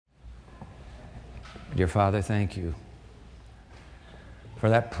Dear Father, thank you for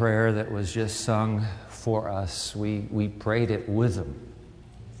that prayer that was just sung for us. We prayed it with them.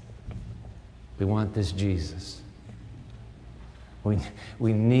 We want this Jesus.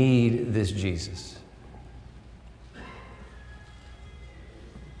 We need this Jesus.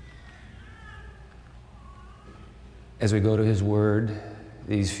 As we go to His Word,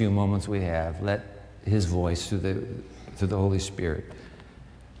 these few moments we have, let His voice through the Holy Spirit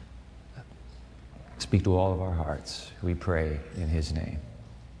speak to all of our hearts. We pray in His name.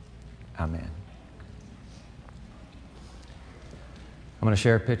 Amen. I'm going to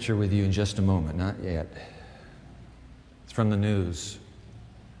share a picture with you in just a moment. Not yet. It's from the news.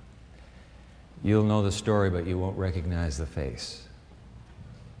 You'll know the story, but you won't recognize the face.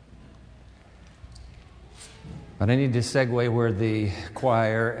 But I need to segue where the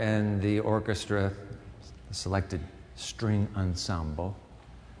choir and the orchestra, the selected string ensemble,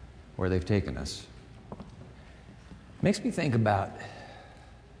 where they've taken us. Makes me think about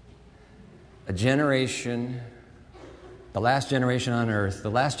a generation, the last generation on earth,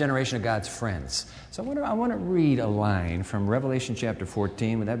 the last generation of God's friends. So I want to read a line from Revelation chapter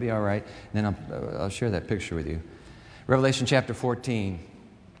 14. Would that be all right? And then I'll share that picture with you. Revelation chapter 14.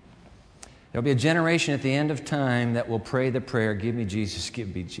 There'll be a generation at the end of time that will pray the prayer, give me Jesus,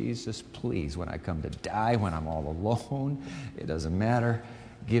 please. When I come to die, when I'm all alone, it doesn't matter.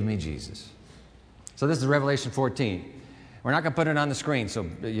 Give me Jesus. So this is Revelation 14. We're not going to put it on the screen. So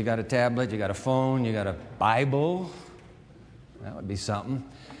you got a tablet, you got a phone, you got a Bible. That would be something.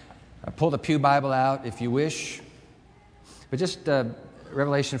 Pull the Pew Bible out if you wish. But just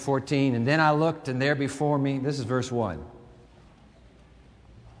Revelation 14. And then I looked, and there before me, this is verse 1.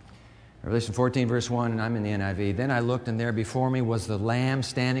 Revelation 14, verse 1, and I'm in the NIV. Then I looked, and there before me was the Lamb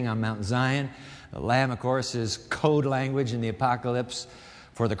standing on Mount Zion. The Lamb, of course, is code language in the Apocalypse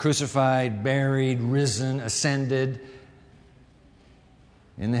for the crucified, buried, risen, ascended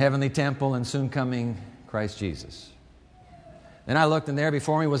in the heavenly temple and soon coming Christ Jesus. Then I looked, and there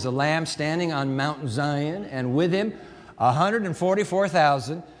before me was the Lamb standing on Mount Zion, and with him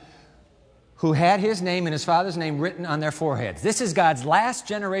 144,000 who had his name and his Father's name written on their foreheads. This is God's last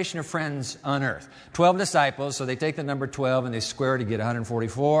generation of friends on earth. 12 disciples, so they take the number 12 and they square to get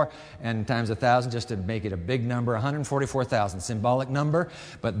 144 and times 1,000 just to make it a big number, 144,000, symbolic number.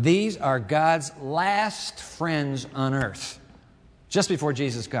 But these are God's last friends on earth, just before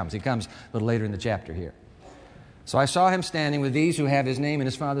Jesus comes. He comes a little later in the chapter here. So I saw him standing with these who have his name and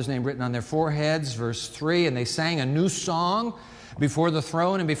his Father's name written on their foreheads, verse 3, and they sang a new song before the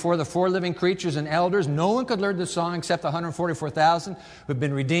throne and before the four living creatures and elders. No one could learn this song except the 144,000 who have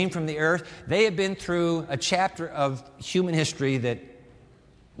been redeemed from the earth. They have been through a chapter of human history that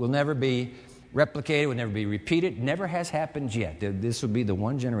will never be replicated, will never be repeated, never has happened yet. This will be the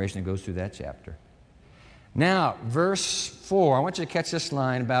one generation that goes through that chapter. Now, verse 4, I want you to catch this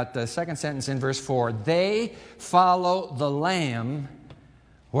line about the second sentence in verse 4. They follow the Lamb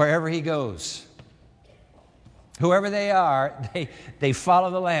wherever he goes. Whoever they are, they follow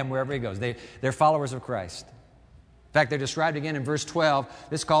the Lamb wherever he goes. They're followers of Christ. In fact, they're described again in verse 12.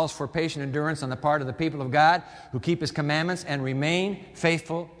 This calls for patient endurance on the part of the people of God who keep His commandments and remain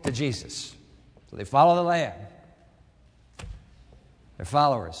faithful to Jesus. So they follow the Lamb. They're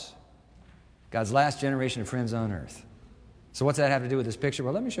followers. God's last generation of friends on earth. So what's that have to do with this picture?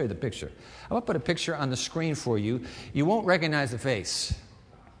 Well, let me show you the picture. I'm going to put a picture on the screen for you. You won't recognize the face.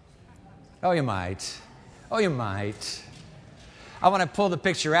 Oh, you might. Oh, you might. I want to pull the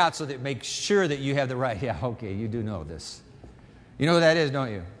picture out so that it makes sure that you have the right. Yeah, okay, you do know this. You know who that is,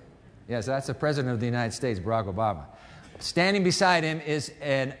 don't you? Yes, that's the President of the United States, Barack Obama. Standing beside him is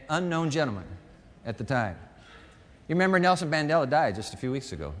an unknown gentleman at the time. You remember Nelson Mandela died just a few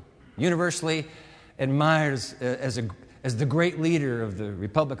weeks ago. Universally admired as the great leader of the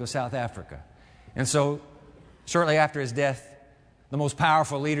Republic of South Africa. And so, shortly after his death, the most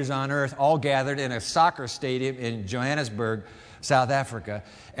powerful leaders on earth all gathered in a soccer stadium in Johannesburg, South Africa.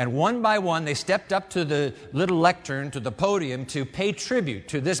 And one by one, they stepped up to the little lectern, to the podium, to pay tribute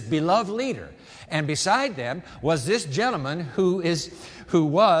to this beloved leader. And beside them was this gentleman who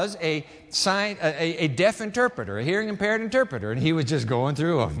was a deaf interpreter, a hearing impaired interpreter. And he was just going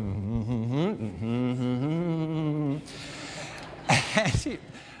through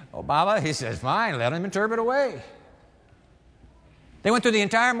Obama, he says, fine, let him interpret away. They went through the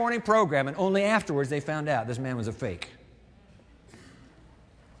entire morning program, and only afterwards they found out this man was a fake.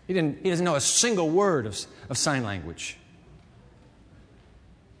 He doesn't know a single word of sign language.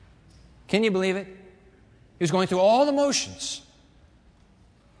 Can you believe it? He was going through all the motions,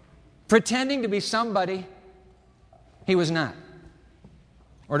 pretending to be somebody he was not.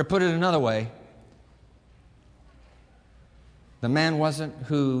 Or to put it another way, The man wasn't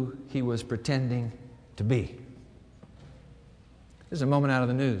who he was pretending to be. This is a moment out of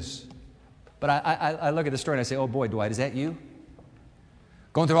the news. But I look at the story and I say, oh boy, Dwight, is that you?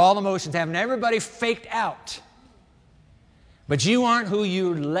 Going through all the motions, having everybody faked out. But you aren't who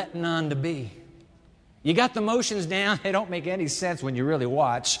you're letting on to be. You got the motions down. They don't make any sense when you really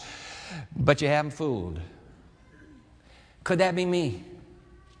watch. But you haven't fooled. Could that be me?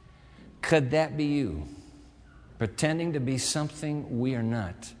 Could that be you? Pretending to be something we are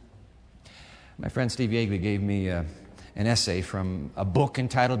not. My friend Steve Yeagley gave me an essay from a book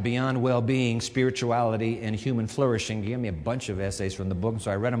entitled Beyond Well-Being, Spirituality, and Human Flourishing. He gave me a bunch of essays from the book, so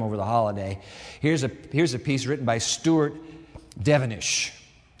I read them over the holiday. Here's a piece written by Stuart Devenish.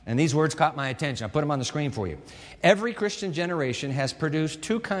 And these words caught my attention. I'll put them on the screen for you. Every Christian generation has produced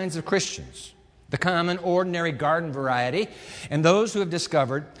two kinds of Christians: the common, ordinary garden variety, and those who have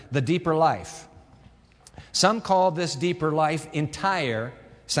discovered the deeper life. Some call this deeper life entire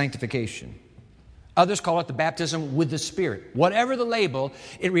sanctification. Others call it the baptism with the Spirit. Whatever the label,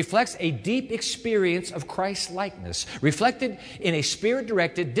 it reflects a deep experience of Christ-likeness, reflected in a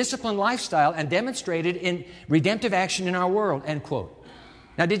Spirit-directed, disciplined lifestyle and demonstrated in redemptive action in our world, end quote.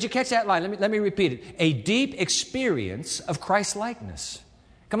 Now, did you catch that line? Let me repeat it. A deep experience of Christ-likeness.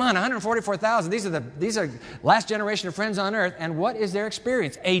 Come on, 144,000. These are last generation of friends on earth. And what is their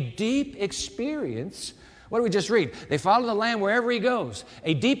experience? A deep experience. What do we just read? They follow the Lamb wherever He goes.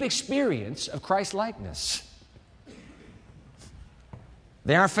 A deep experience of Christ-likeness.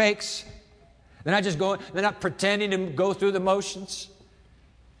 They aren't fakes. They're not pretending to go through the motions.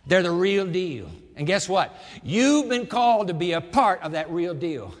 They're the real deal. And guess what? You've been called to be a part of that real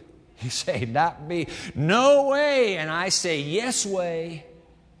deal. You say, not me. No way. And I say, yes way.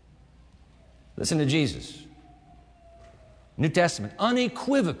 Listen to Jesus. New Testament,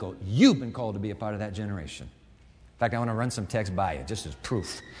 unequivocal. You've been called to be a part of that generation. In fact, I want to run some text by you, just as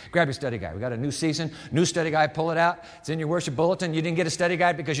proof. Grab your study guide. We got a new season, new study guide. Pull it out. It's in your worship bulletin. You didn't get a study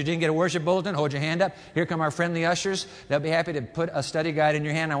guide because you didn't get a worship bulletin. Hold your hand up. Here come our friendly ushers. They'll be happy to put a study guide in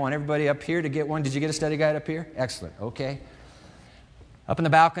your hand. I want everybody up here to get one. Did you get a study guide up here? Excellent. Okay. Up in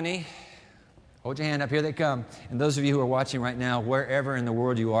the balcony. Hold your hand up. Here they come. And those of you who are watching right now, wherever in the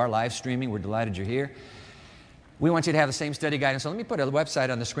world you are, live streaming, we're delighted you're here. We want you to have the same study guide. And so let me put a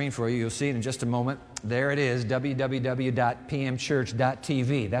website on the screen for you. You'll see it in just a moment. There it is,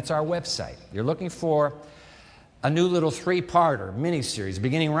 www.pmchurch.tv. That's our website. You're looking for a new little 3-parter mini-series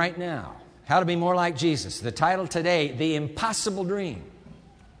beginning right now. How to be more like Jesus. The title today, The Impossible Dream.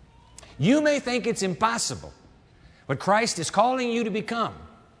 You may think it's impossible what Christ is calling you to become.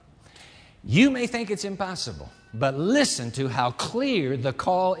 You may think it's impossible, but listen to how clear the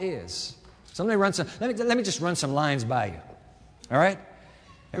call is. So let me just run some lines by you. All right?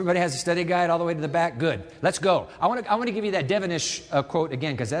 Everybody has a study guide all the way to the back? Good. Let's go. I want to give you that Devenish quote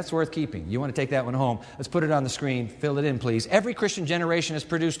again, because that's worth keeping. You want to take that one home. Let's put it on the screen. Fill it in, please. Every Christian generation has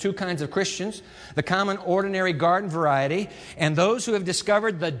produced two kinds of Christians: the common, ordinary garden variety, and those who have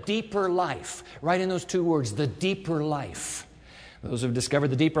discovered the deeper life. Write in those two words, the deeper life. Those who have discovered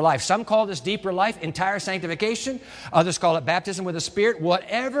the deeper life. Some call this deeper life entire sanctification. Others call it baptism with the Spirit.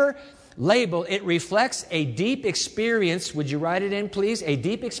 Whatever label, it reflects a deep experience. Would you write it in, please? A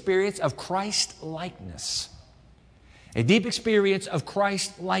deep experience of Christ-likeness. A deep experience of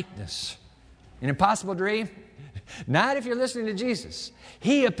Christ-likeness. An impossible dream? Not if you're listening to Jesus.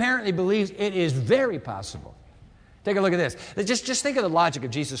 He apparently believes it is very possible. Take a look at this. Just think of the logic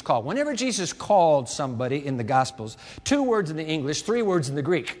of Jesus' call. Whenever Jesus called somebody in the Gospels, 2 words in the English, 3 words in the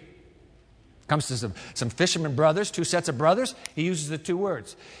Greek. Comes to some fishermen brothers, 2 sets of brothers, he uses the 2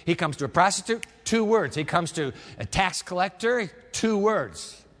 words. He comes to a prostitute, 2 words. He comes to a tax collector, 2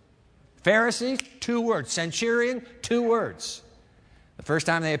 words. Pharisee, 2 words. Centurion, 2 words. The first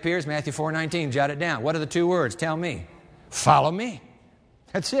time they appear is Matthew 4:19. Jot it down. What are the 2 words? Tell me. Follow me.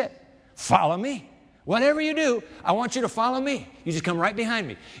 That's it. Follow me. Whatever you do, I want you to follow me. You just come right behind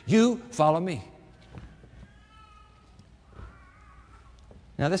me. You follow me.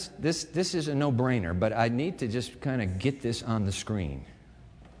 Now, this is a no-brainer, but I need to just kind of get this on the screen.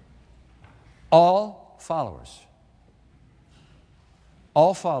 All followers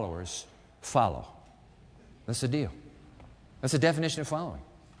follow. That's the deal. That's the definition of following.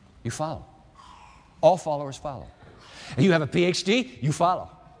 You follow. All followers follow. And you have a PhD, you follow.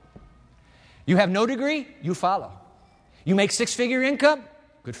 You have no degree, you follow. You make 6-figure income,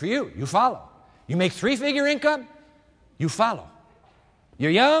 good for you, you follow. You make 3-figure income, you follow.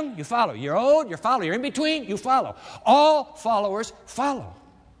 You're young, you follow. You're old, you follow. You're in between, you follow. All followers follow.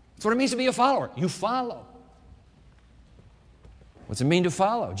 That's what it means to be a follower. You follow. What's it mean to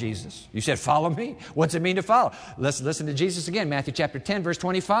follow Jesus? You said, follow me. What's it mean to follow? Let's listen to Jesus again. Matthew chapter 10, verse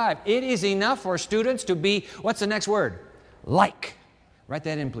 25. It is enough for students to be, what's the next word? Like. Write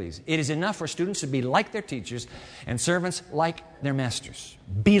that in, please. It is enough for students to be like their teachers and servants like their masters.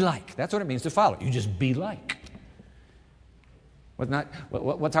 Be like. That's what it means to follow. You just be like.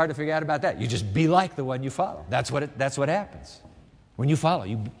 What's hard to figure out about that? You just be like the one you follow. That's what happens. When you follow,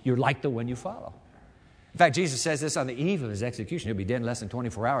 you're like the one you follow. In fact, Jesus says this on the eve of his execution. He'll be dead in less than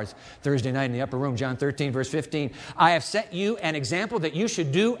 24 hours. Thursday night in the upper room, John 13, verse 15. I have set you an example that you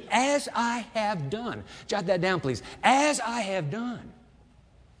should do as I have done. Jot that down, please. As I have done.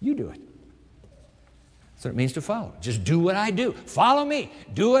 You do it. That's what it means to follow. Just do what I do. Follow me.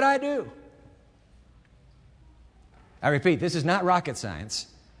 Do what I do. I repeat, this is not rocket science.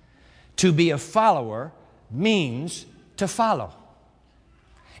 To be a follower means to follow.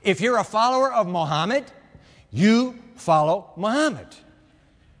 If you're a follower of Muhammad, you follow Muhammad.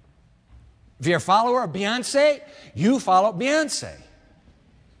 If you're a follower of Beyonce, you follow Beyonce.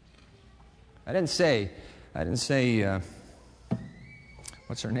 I didn't say,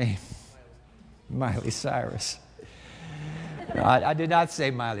 what's her name? Miley Cyrus. No, I did not say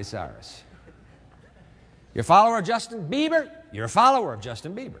Miley Cyrus. You're a follower of Justin Bieber? You're a follower of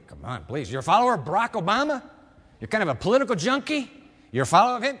Justin Bieber. Come on, please. You're a follower of Barack Obama? You're kind of a political junkie? You're a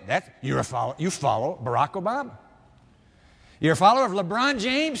follower of him? You follow Barack Obama. You're a follower of LeBron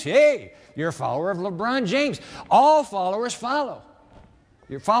James? Hey, you're a follower of LeBron James. All followers follow.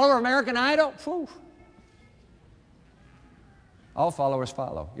 You're a follower of American Idol? Whew. All followers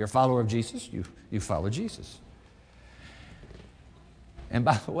follow. You're a follower of Jesus? You follow Jesus. And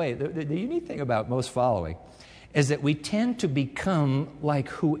by the way, the unique thing about most following is that we tend to become like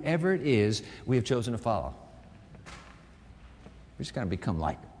whoever it is we have chosen to follow. We just kind of become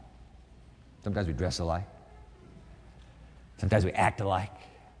like. Sometimes we dress alike. Sometimes we act alike.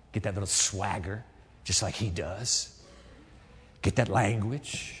 Get that little swagger, just like he does. Get that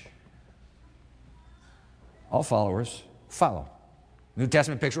language. All followers follow. New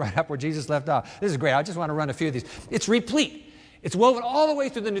Testament picks right up where Jesus left off. This is great. I just want to run a few of these. It's replete. It's woven all the way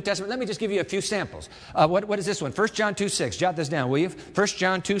through the New Testament. Let me just give you a few samples. What is this one? 1 John 2:6. Jot this down, will you? 1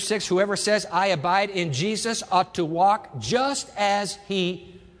 John 2:6. Whoever says, I abide in Jesus ought to walk just as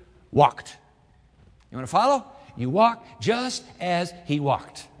he walked. You want to follow? You walk just as he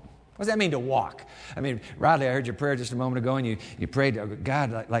walked. What does that mean to walk? I mean, Rodley, I heard your prayer just a moment ago, and you prayed,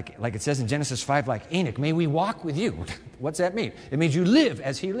 God, like it says in Genesis 5, like Enoch, may we walk with you. What's that mean? It means you live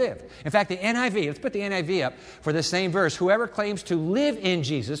as he lived. In fact, the NIV, let's put the NIV up for the same verse. Whoever claims to live in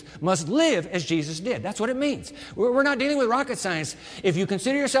Jesus must live as Jesus did. That's what it means. We're not dealing with rocket science. If you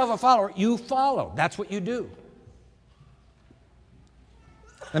consider yourself a follower, you follow. That's what you do.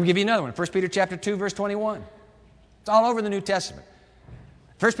 Let me give you another one. 1 Peter chapter 2, verse 21. It's all over the New Testament.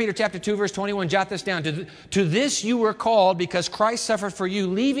 1 Peter chapter 2, verse 21, jot this down. To this you were called because Christ suffered for you,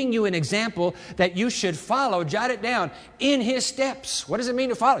 leaving you an example that you should follow. Jot it down. In his steps. What does it mean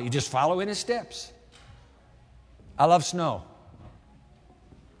to follow? You just follow in his steps. I love snow.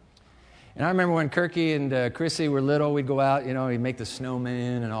 And I remember when Kirky and Chrissy were little, we'd go out, we'd make the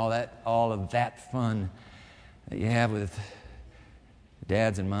snowman and all of that fun that you have with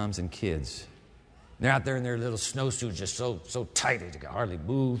dads and moms and kids. They're out there in their little snowsuits, just so tight they can hardly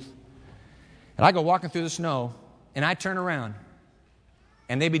move. And I go walking through the snow, and I turn around,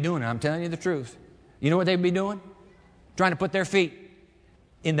 and they'd be doing it. I'm telling you the truth. You know what they'd be doing? Trying to put their feet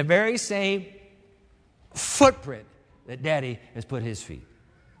in the very same footprint that Daddy has put his feet.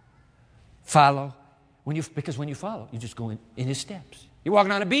 Follow. Because when you follow, you just go in his steps. You're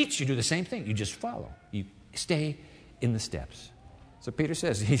walking on a beach, you do the same thing. You just follow. You stay in the steps. So Peter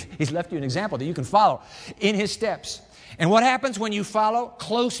says he's left you an example that you can follow in his steps. And what happens when you follow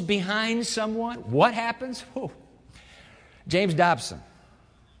close behind someone? What happens? Oh. James Dobson,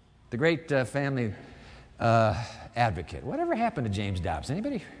 the great family advocate. Whatever happened to James Dobson?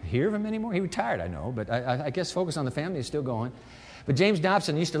 Anybody hear of him anymore? He retired, I know, but I guess Focus on the Family is still going. But James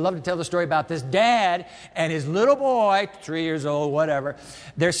Dobson used to love to tell the story about this dad and his little boy, 3 years old, whatever.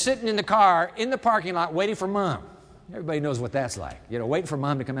 They're sitting in the car in the parking lot waiting for Mom. Everybody knows what that's like, waiting for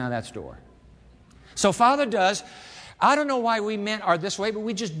Mom to come out of that store. So Father does, I don't know why we men are this way, but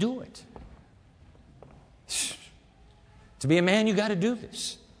we just do it. To be a man, you got to do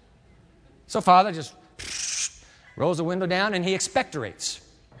this. So Father just rolls the window down and he expectorates,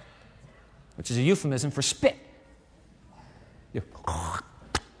 which is a euphemism for spit.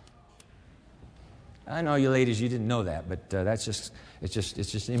 I know you ladies, you didn't know that, but it's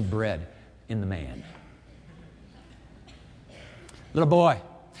just inbred in the man. Little boy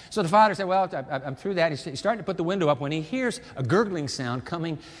So the father said, well, I'm through that. He's starting to put the window up when he hears a gurgling sound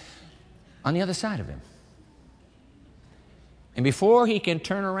coming on the other side of him. And before he can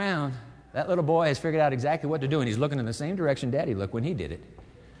turn around, that little boy has figured out exactly what to do, and he's looking in the same direction Daddy looked when he did it.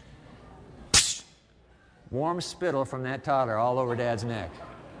 Psst! Warm spittle from that toddler all over Dad's neck.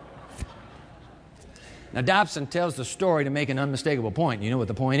 Now, Dobson tells the story to make an unmistakable point. You know what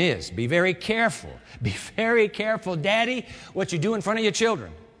the point is. Be very careful. Be very careful, Daddy, what you do in front of your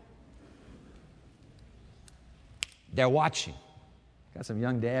children. They're watching. Got some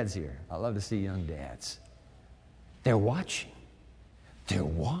young dads here. I love to see young dads. They're watching. They're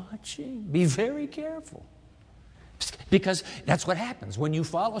watching. Be very careful. Because that's what happens. When you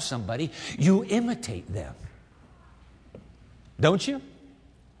follow somebody, you imitate them. Don't you?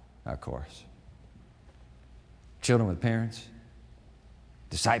 Of course. Children with parents.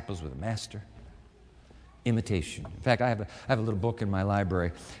 Disciples with a master. Imitation. In fact, I have a little book in my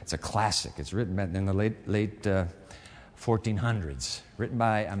library. It's a classic. It's written in the late 1400s. Written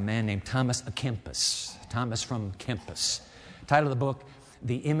by a man named Thomas à Kempis. Thomas from Kempis. Title of the book,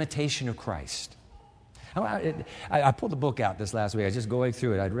 The Imitation of Christ. I pulled the book out this last week. I was just going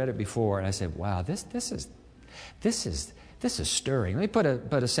through it. I'd read it before, and I said, wow, this is stirring. Let me put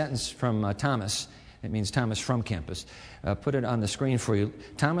a sentence from Thomas. It means Thomas from Kempis. Put it on the screen for you.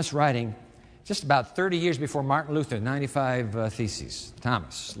 Thomas writing just about 30 years before Martin Luther, 95 Theses.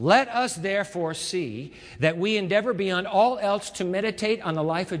 Thomas. Let us therefore see that we endeavor beyond all else to meditate on the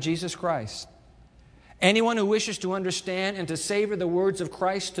life of Jesus Christ. Anyone who wishes to understand and to savor the words of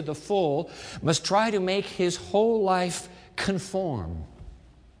Christ to the full must try to make his whole life conform.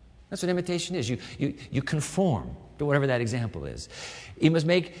 That's what imitation is. You conform to whatever that example is. She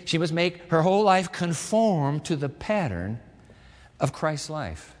must make her whole life conform to the pattern of Christ's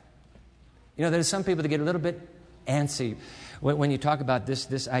life. You know, there's some people that get a little bit antsy when you talk about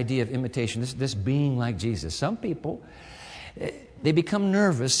this idea of imitation, this being like Jesus. Some people, they become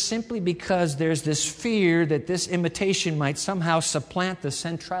nervous simply because there's this fear that this imitation might somehow supplant the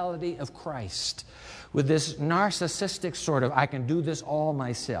centrality of Christ with this narcissistic sort of, I can do this all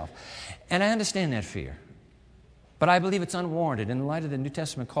myself. And I understand that fear. But I believe it's unwarranted. In light of the New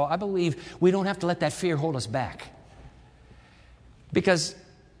Testament call, I believe we don't have to let that fear hold us back. Because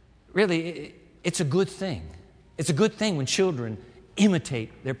really, it's a good thing. It's a good thing when children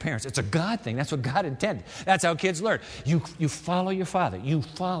imitate their parents. It's a God thing. That's what God intended. That's how kids learn. You follow your father.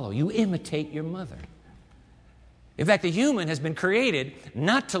 You imitate your mother. In fact, the human has been created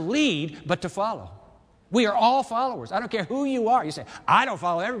not to lead, but to follow. We are all followers. I don't care who you are. You say, I don't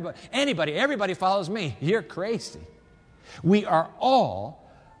follow anybody. Everybody follows me. You're crazy. We are all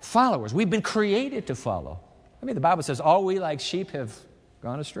followers. We've been created to follow. I mean, the Bible says, all we like sheep have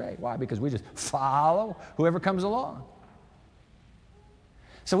gone astray. Why? Because we just follow whoever comes along.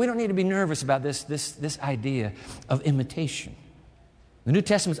 So we don't need to be nervous about this idea of imitation. The New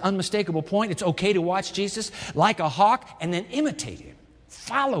Testament's unmistakable point, it's okay to watch Jesus like a hawk and then imitate him.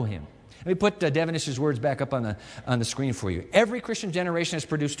 Follow him. Let me put Devanish's words back up on the screen for you. Every Christian generation has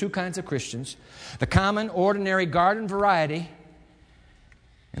produced two kinds of Christians. The common, ordinary garden variety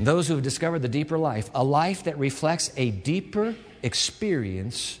and those who have discovered the deeper life. A life that reflects a deeper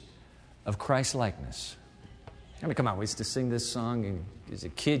experience of Christ-likeness. I mean, come on, we used to sing this song, and as a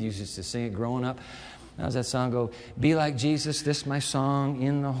kid, you used to sing it growing up. How does that song go? Be like Jesus, this my song,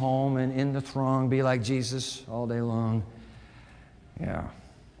 in the home and in the throng. Be like Jesus all day long. Yeah.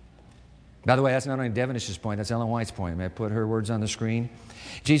 By the way, that's not only Devanish's point, that's Ellen White's point. May I put her words on the screen?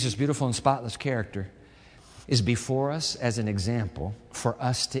 Jesus' beautiful and spotless character is before us as an example for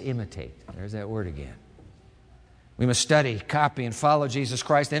us to imitate. There's that word again. We must study, copy, and follow Jesus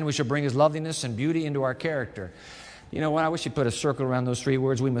Christ. Then we shall bring his loveliness and beauty into our character. You know what? I wish you'd put a circle around those three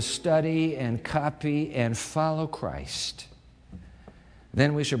words. We must study and copy and follow Christ.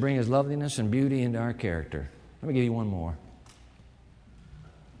 Then we shall bring his loveliness and beauty into our character. Let me give you one more.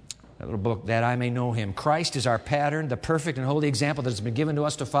 That little book, That I May Know Him. Christ is our pattern, the perfect and holy example that has been given to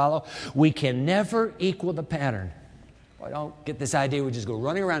us to follow. We can never equal the pattern. I don't get this idea we just go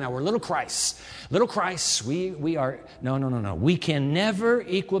running around. Now we're little Christs. Little Christs, we are... No. We can never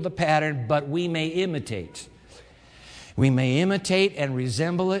equal the pattern, but we may imitate. We may imitate and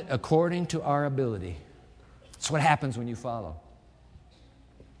resemble it according to our ability. That's what happens when you follow.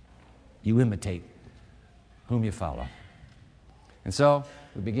 You imitate whom you follow. And so,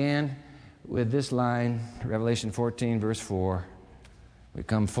 we began with this line, Revelation 14, verse 4. We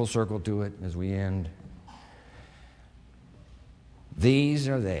come full circle to it as we end. These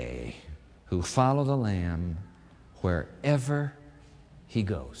are they who follow the Lamb wherever he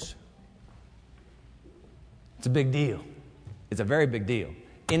goes. It's a big deal. It's a very big deal.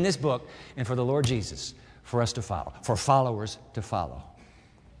 in this book and for the Lord Jesus for us to follow, for followers to follow.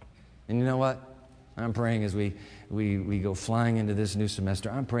 And you know what? I'm praying as we go flying into this new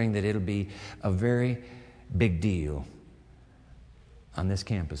semester, I'm praying that it'll be a very big deal on this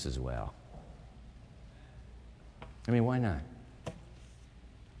campus as well. I mean, why not?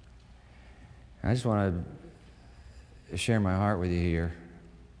 I just want to share my heart with you here.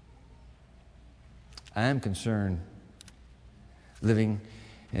 I am concerned, living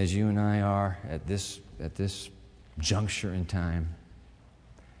as you and I are at this juncture in time.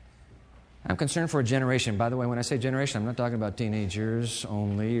 I'm concerned for a generation. By the way, when I say generation, I'm not talking about teenagers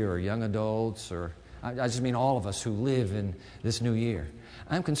only or young adults, or I just mean all of us who live in this new year.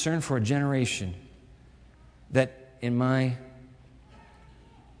 I'm concerned for a generation that in my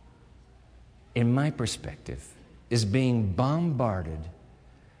perspective is being bombarded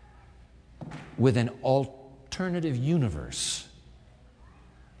with an alternative universe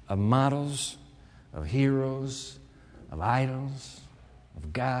of models, of heroes, of idols,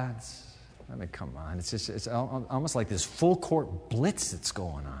 of gods. I mean, come on. It's almost like this full court blitz that's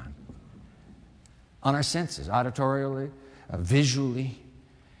going on our senses, auditorially, visually.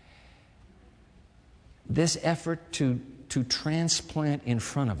 This effort to transplant in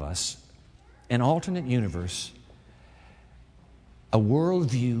front of us an alternate universe, a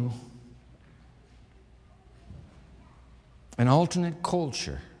worldview, an alternate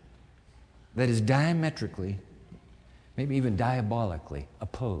culture that is diametrically, maybe even diabolically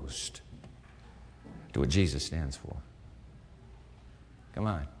opposed to what Jesus stands for. Come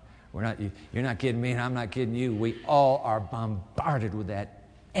on. You're not kidding me, and I'm not kidding you. We all are bombarded with that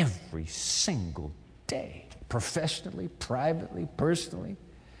every single day, professionally, privately, personally.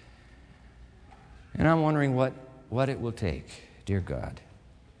 And I'm wondering what it will take, dear God,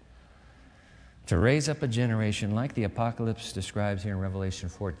 to raise up a generation like the apocalypse describes here in Revelation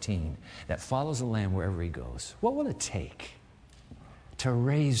 14 that follows the Lamb wherever he goes. What will it take to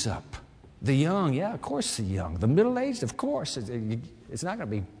raise up the young? Yeah, of course the young. The middle-aged, of course. It's not going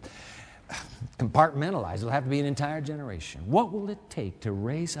to be compartmentalized. It'll have to be an entire generation. What will it take to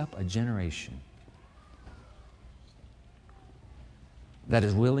raise up a generation that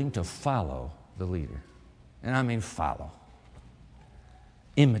is willing to follow the leader? And I mean follow.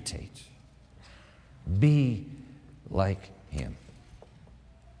 Imitate. Be like him.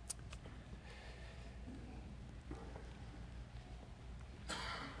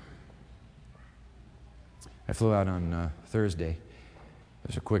 I flew out on Thursday. It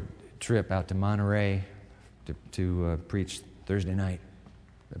was a quick trip out to Monterey to preach Thursday night,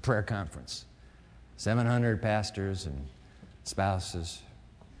 a prayer conference. 700 pastors and spouses.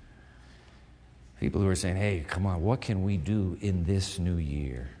 People who are saying, hey, come on, what can we do in this new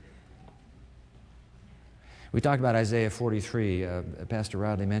year? We talked about Isaiah 43. Pastor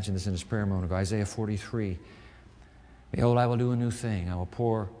Rodley mentioned this in his prayer a moment ago. Isaiah 43. Behold, I will do a new thing. I will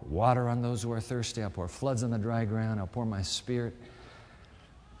pour water on those who are thirsty. I'll pour floods on the dry ground. I'll pour my spirit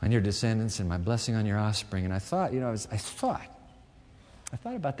on your descendants and my blessing on your offspring. And I thought, I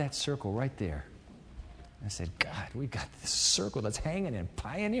thought about that circle right there. I said, God, we got this circle that's hanging in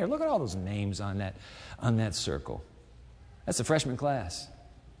Pioneer. Look at all those names on that circle. That's the freshman class.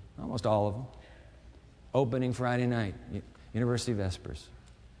 Almost all of them. Opening Friday night, University Vespers.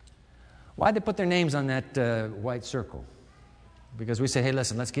 Why'd they put their names on that white circle? Because we say, hey,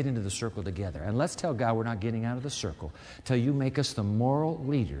 listen, let's get into the circle together. And let's tell God we're not getting out of the circle till you make us the moral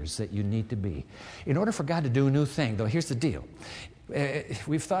leaders that you need to be. In order for God to do a new thing, though, here's the deal.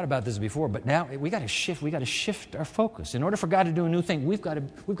 We've thought about this before, but now we got to shift our focus. In order for God to do a new thing, we've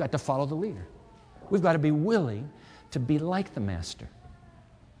got to follow the leader. We've got to be willing to be like the master.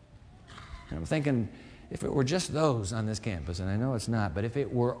 And I'm thinking, if it were just those on this campus, and I know it's not, but if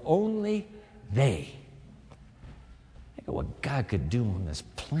it were only they, think of what God could do on this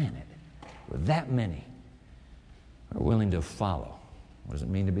planet with that many who are willing to follow. What does it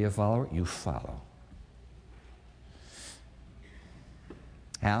mean to be a follower? You follow.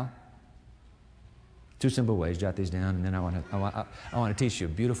 How? Two simple ways. Jot these down, and then I want to teach you a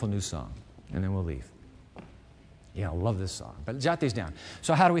beautiful new song, and then we'll leave. Yeah, I love this song, but jot these down.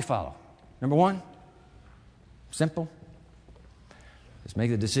 So how do we follow? Number one, simple. Let's make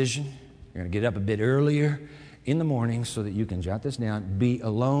the decision. You're going to get up a bit earlier in the morning so that you can jot this down. Be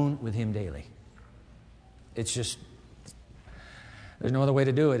alone with him daily. It's just, there's no other way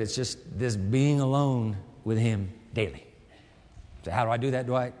to do it. It's just this being alone with him daily. So how do I do that,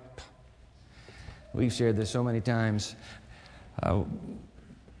 Dwight? We've shared this so many times. When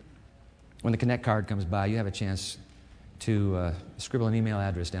the Connect card comes by, you have a chance to scribble an email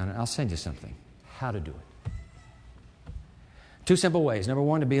address down, and I'll send you something. How to do it. Two simple ways. Number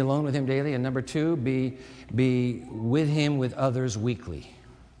one, to be alone with Him daily. And number two, be with Him with others weekly.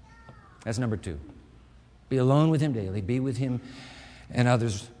 That's number two. Be alone with Him daily. Be with Him and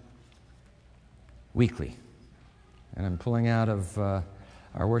others weekly. And I'm pulling out of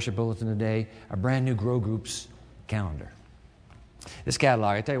our worship bulletin today a brand new Grow Groups calendar. This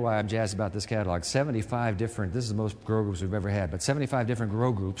catalog, I tell you why I'm jazzed about this catalog. 75 different, this is the most Grow Groups we've ever had, but 75 different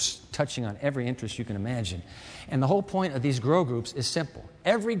Grow Groups touching on every interest you can imagine. And the whole point of these Grow Groups is simple.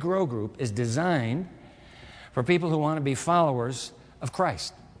 Every Grow Group is designed for people who want to be followers of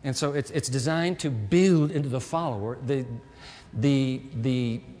Christ. And so it's designed to build into the follower the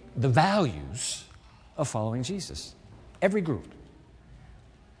values of following Jesus. Every group.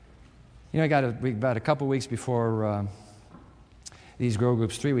 You know, I got about a couple weeks before these Grow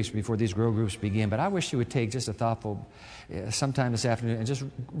Groups, 3 weeks before these Grow Groups begin, but I wish you would take just a thoughtful sometime this afternoon and just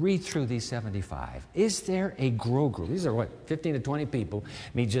read through these 75. Is there a Grow Group? These are 15 to 20 people,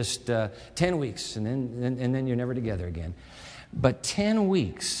 meet just 10 weeks, and then you're never together again. But 10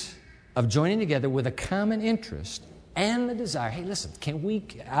 weeks of joining together with a common interest and the desire. Hey, listen, can we,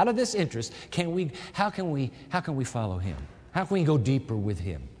 out of this interest, how can we follow Him? How can we go deeper with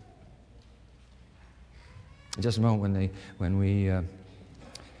Him? In just a moment, when we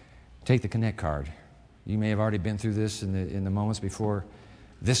take the Connect card, you may have already been through this in the moments before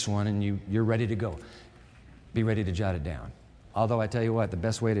this one, and you're ready to go. Be ready to jot it down. Although I tell you what, the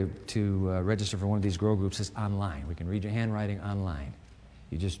best way to register for one of these Grow Groups is online. We can read your handwriting online.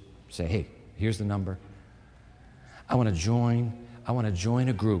 You just say, hey, here's the number. I want to join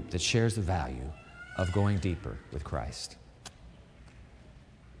a group that shares the value of going deeper with Christ.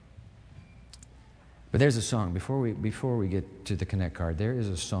 But there's a song, before we get to the Connect card, there is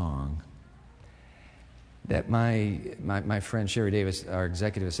a song that my friend Sherry Davis,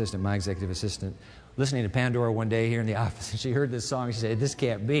 my executive assistant, listening to Pandora one day here in the office, and she heard this song. She said, this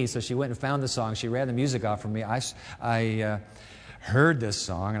can't be. So she went and found the song. She ran the music off for me. I heard this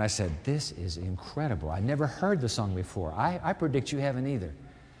song, and I said, this is incredible. I never heard the song before. I predict you haven't either.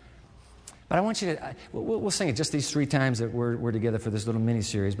 But I want you to, we'll sing it just these 3 times that we're together for this little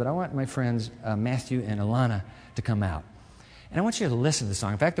mini-series, but I want my friends Matthew and Alana to come out. And I want you to listen to the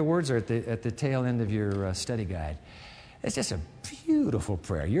song. In fact, the words are at the tail end of your study guide. It's just a beautiful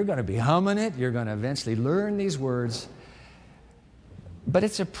prayer. You're going to be humming it. You're going to eventually learn these words. But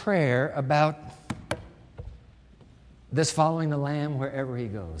it's a prayer about this following the Lamb wherever He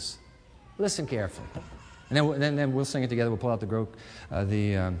goes. Listen carefully. And then we'll sing it together. We'll pull out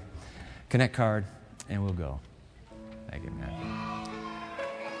the Connect card, and we'll go. Thank you, Matt.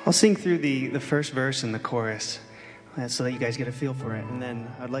 I'll sing through the first verse and the chorus so that you guys get a feel for it. And then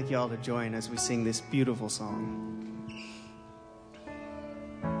I'd like you all to join as we sing this beautiful song.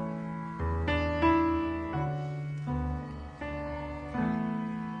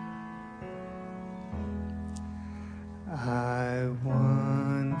 I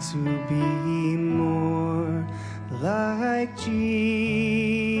want to be more like Jesus.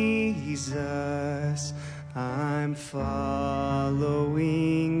 I'm following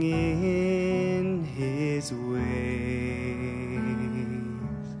in His ways.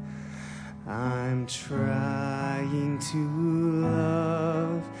 I'm trying to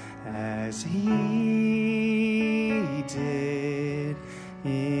love as He did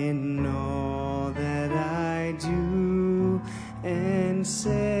in all that I do and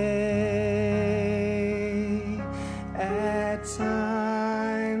say. At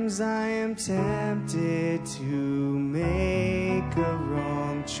times I am tempted to make a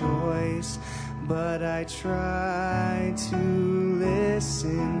wrong choice, but I try to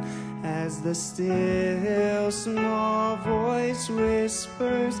listen as the still small voice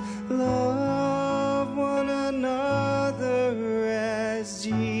whispers, love one another as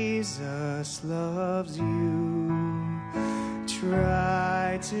Jesus loves you.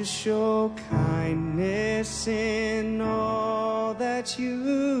 Try to show kindness in all that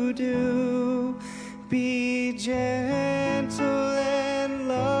you do. Be gentle and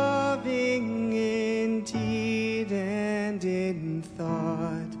loving in deed and in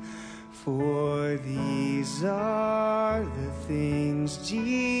thought, for these are the things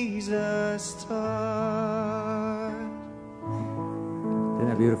Jesus taught. Isn't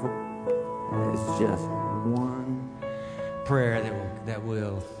that beautiful? It's just one prayer that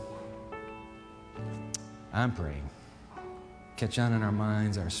will, I'm praying, catch on in our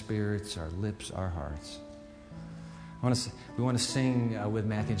minds, our spirits, our lips, our hearts. We want to sing with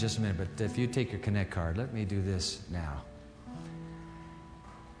Matthew in just a minute, but if you take your Connect card, let me do this now.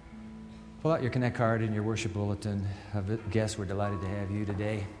 Pull out your Connect card in your worship bulletin. Guests, we're delighted to have you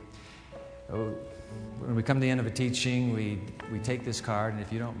today. Oh, when we come to the end of a teaching, we take this card, and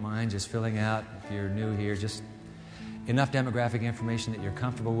if you don't mind just filling out, if you're new here, just enough demographic information that you're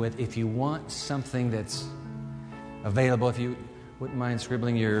comfortable with. If you want something that's available, if you wouldn't mind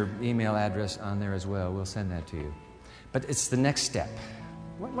scribbling your email address on there as well, we'll send that to you. But it's the next step.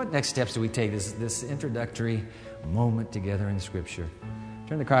 What next steps do we take? This introductory moment together in Scripture.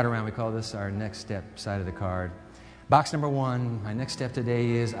 Turn the card around. We call this our next step side of the card. Box number 1, my next step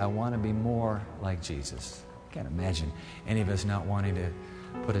today is I want to be more like Jesus. I can't imagine any of us not wanting to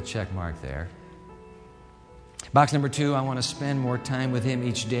put a check mark there. Box number 2, I want to spend more time with Him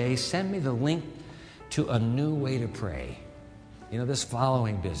each day. Send me the link to a new way to pray. You know, this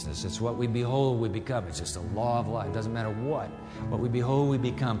following business, it's what we behold, we become. It's just a law of life. It doesn't matter what we behold, we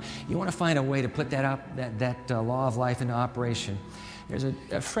become. You want to find a way to put that law of life into operation. There's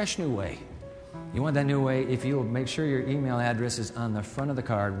a fresh new way. You want that new way? If you'll make sure your email address is on the front of the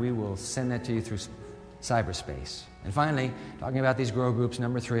card, we will send that to you through cyberspace. And finally, talking about these grow groups,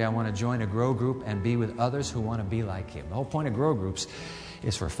 number 3, I want to join a grow group and be with others who want to be like Him. The whole point of grow groups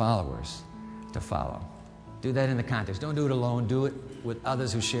is for followers to follow. Do that in the context. Don't do it alone. Do it with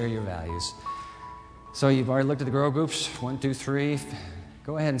others who share your values. So you've already looked at the grow groups, 1, 2, 3.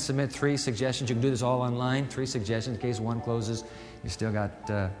 Go ahead and submit 3 suggestions. You can do this all online. 3 suggestions in case one closes. You still got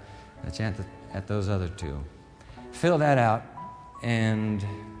a chance at those other 2. Fill that out, and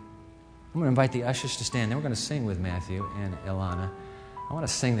I'm going to invite the ushers to stand. Then we're going to sing with Matthew and Ilana. I want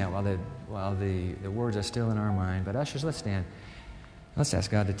to sing that while the words are still in our mind. But ushers, let's stand. Let's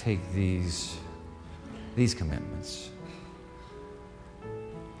ask God to take these commitments.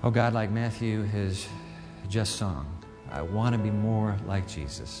 Oh God, like Matthew has just sung, I want to be more like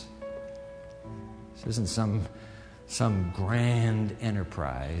Jesus. This isn't some grand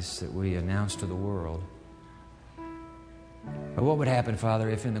enterprise that we announce to the world. But what would happen, Father,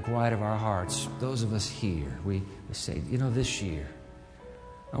 if in the quiet of our hearts, those of us here, we say, you know, this year,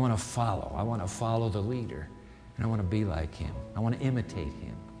 I want to follow the leader, and I want to be like Him. I want to imitate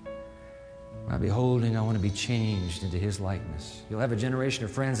Him. By beholding, I want to be changed into His likeness. You'll have a generation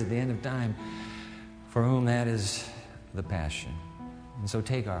of friends at the end of time for whom that is the passion. And so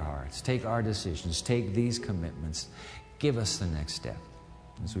take our hearts, take our decisions, take these commitments. Give us the next step.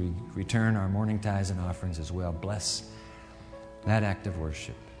 As we return our morning tithes and offerings as well, bless that act of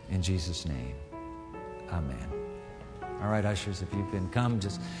worship. In Jesus' name, amen. All right, ushers, if you can come,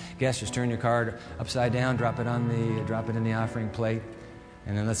 just turn your card upside down, drop it in the offering plate.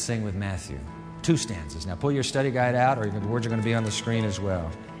 And then let's sing with Matthew. 2 stanzas. Now pull your study guide out, or the words are going to be on the screen as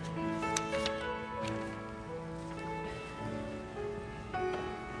well. All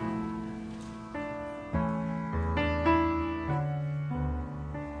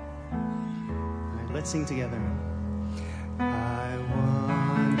right, let's sing together. I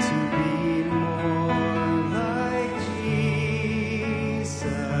want to be more like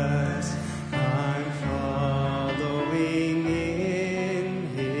Jesus. I'm following in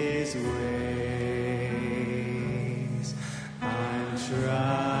His ways. I'm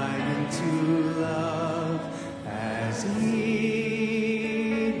trying to love as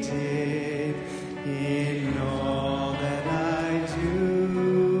He did in all that I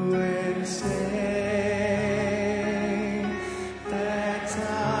do and say. At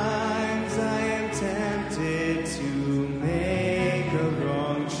times I am tempted to make a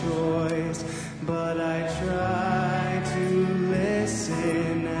wrong choice, but I try to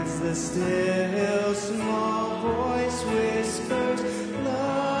listen as the still small voice whispers,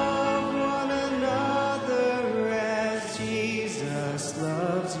 love one another as Jesus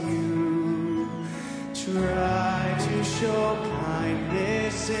loves you. Try to show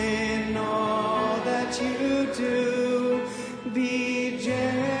kindness in all that you do. Be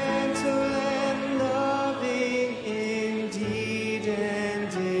gentle and loving in deed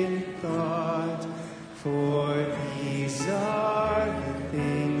and in thought, for these are the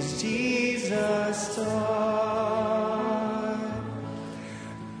things Jesus taught.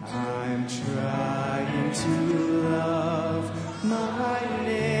 I'm trying to love my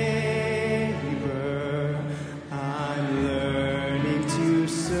neighbor. I'm learning to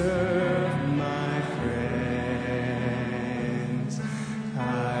serve my friends.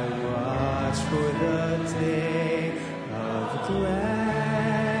 I watch for the day of gladness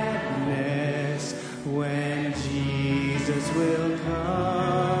when Jesus will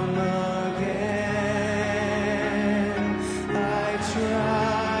come again. I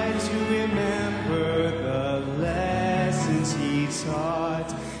try to remember the lessons He taught.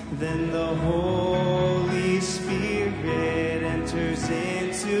 Then the Holy Spirit enters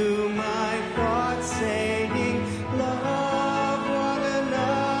into my thoughts, saying, love one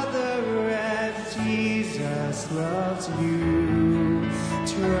another as Jesus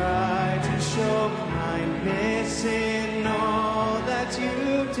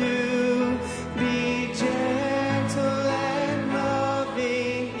do. Be gentle and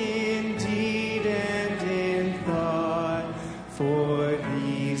loving in deed and in thought, for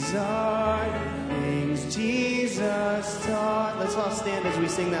these are the things Jesus taught. Let's all stand as we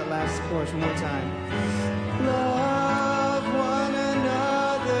sing that last chorus one more time. Love one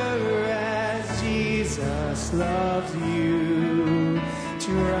another as Jesus loves you.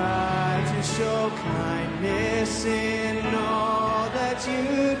 Try to show kindness in all that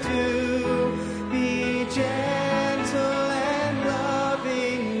you do. Be gentle and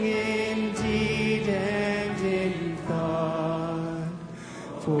loving in deed and in thought,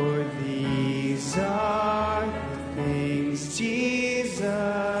 for these are the things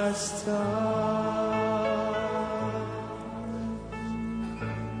Jesus taught.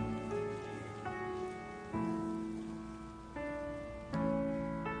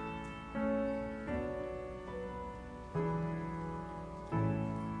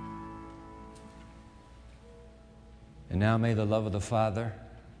 And now may the love of the Father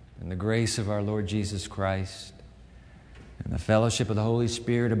and the grace of our Lord Jesus Christ and the fellowship of the Holy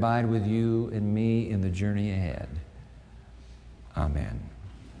Spirit abide with you and me in the journey ahead. Amen.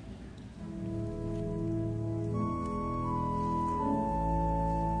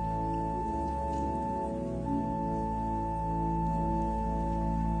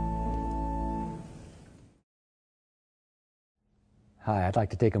 Hi, I'd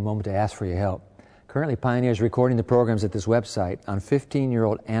like to take a moment to ask for your help. Currently, Pioneer is recording the programs at this website on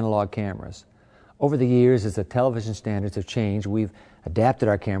 15-year-old analog cameras. Over the years, as the television standards have changed, we've adapted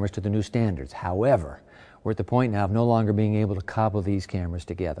our cameras to the new standards. However, we're at the point now of no longer being able to cobble these cameras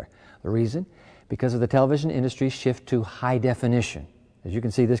together. The reason? Because of the television industry's shift to high definition. As you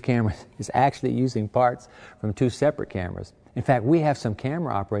can see, this camera is actually using parts from two separate cameras. In fact, we have some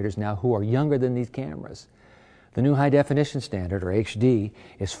camera operators now who are younger than these cameras. The new high definition standard, or HD,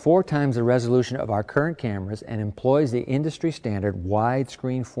 is 4 times the resolution of our current cameras and employs the industry standard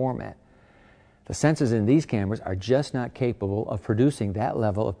widescreen format. The sensors in these cameras are just not capable of producing that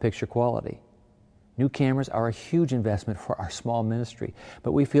level of picture quality. New cameras are a huge investment for our small ministry,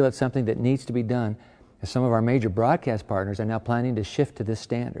 but we feel it's something that needs to be done, as some of our major broadcast partners are now planning to shift to this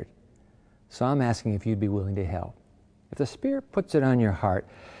standard. So I'm asking if you'd be willing to help. If the Spirit puts it on your heart,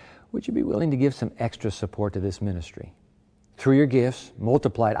 would you be willing to give some extra support to this ministry? Through your gifts,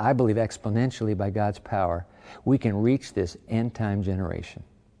 multiplied, I believe, exponentially by God's power, we can reach this end-time generation.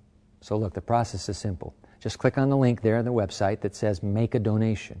 So look, the process is simple. Just click on the link there on the website that says Make a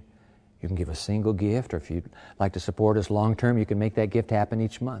Donation. You can give a single gift, or if you'd like to support us long-term, you can make that gift happen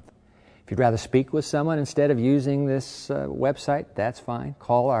each month. If you'd rather speak with someone instead of using this website, that's fine.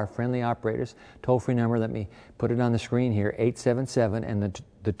 Call our friendly operators. Toll-free number, let me put it on the screen here, 877, and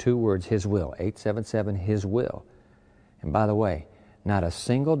the 2 words, His Will, 877, His Will. And by the way, not a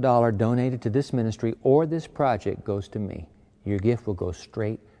single dollar donated to this ministry or this project goes to me. Your gift will go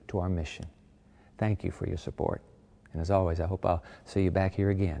straight to our mission. Thank you for your support. And as always, I hope I'll see you back here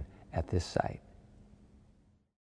again at this site.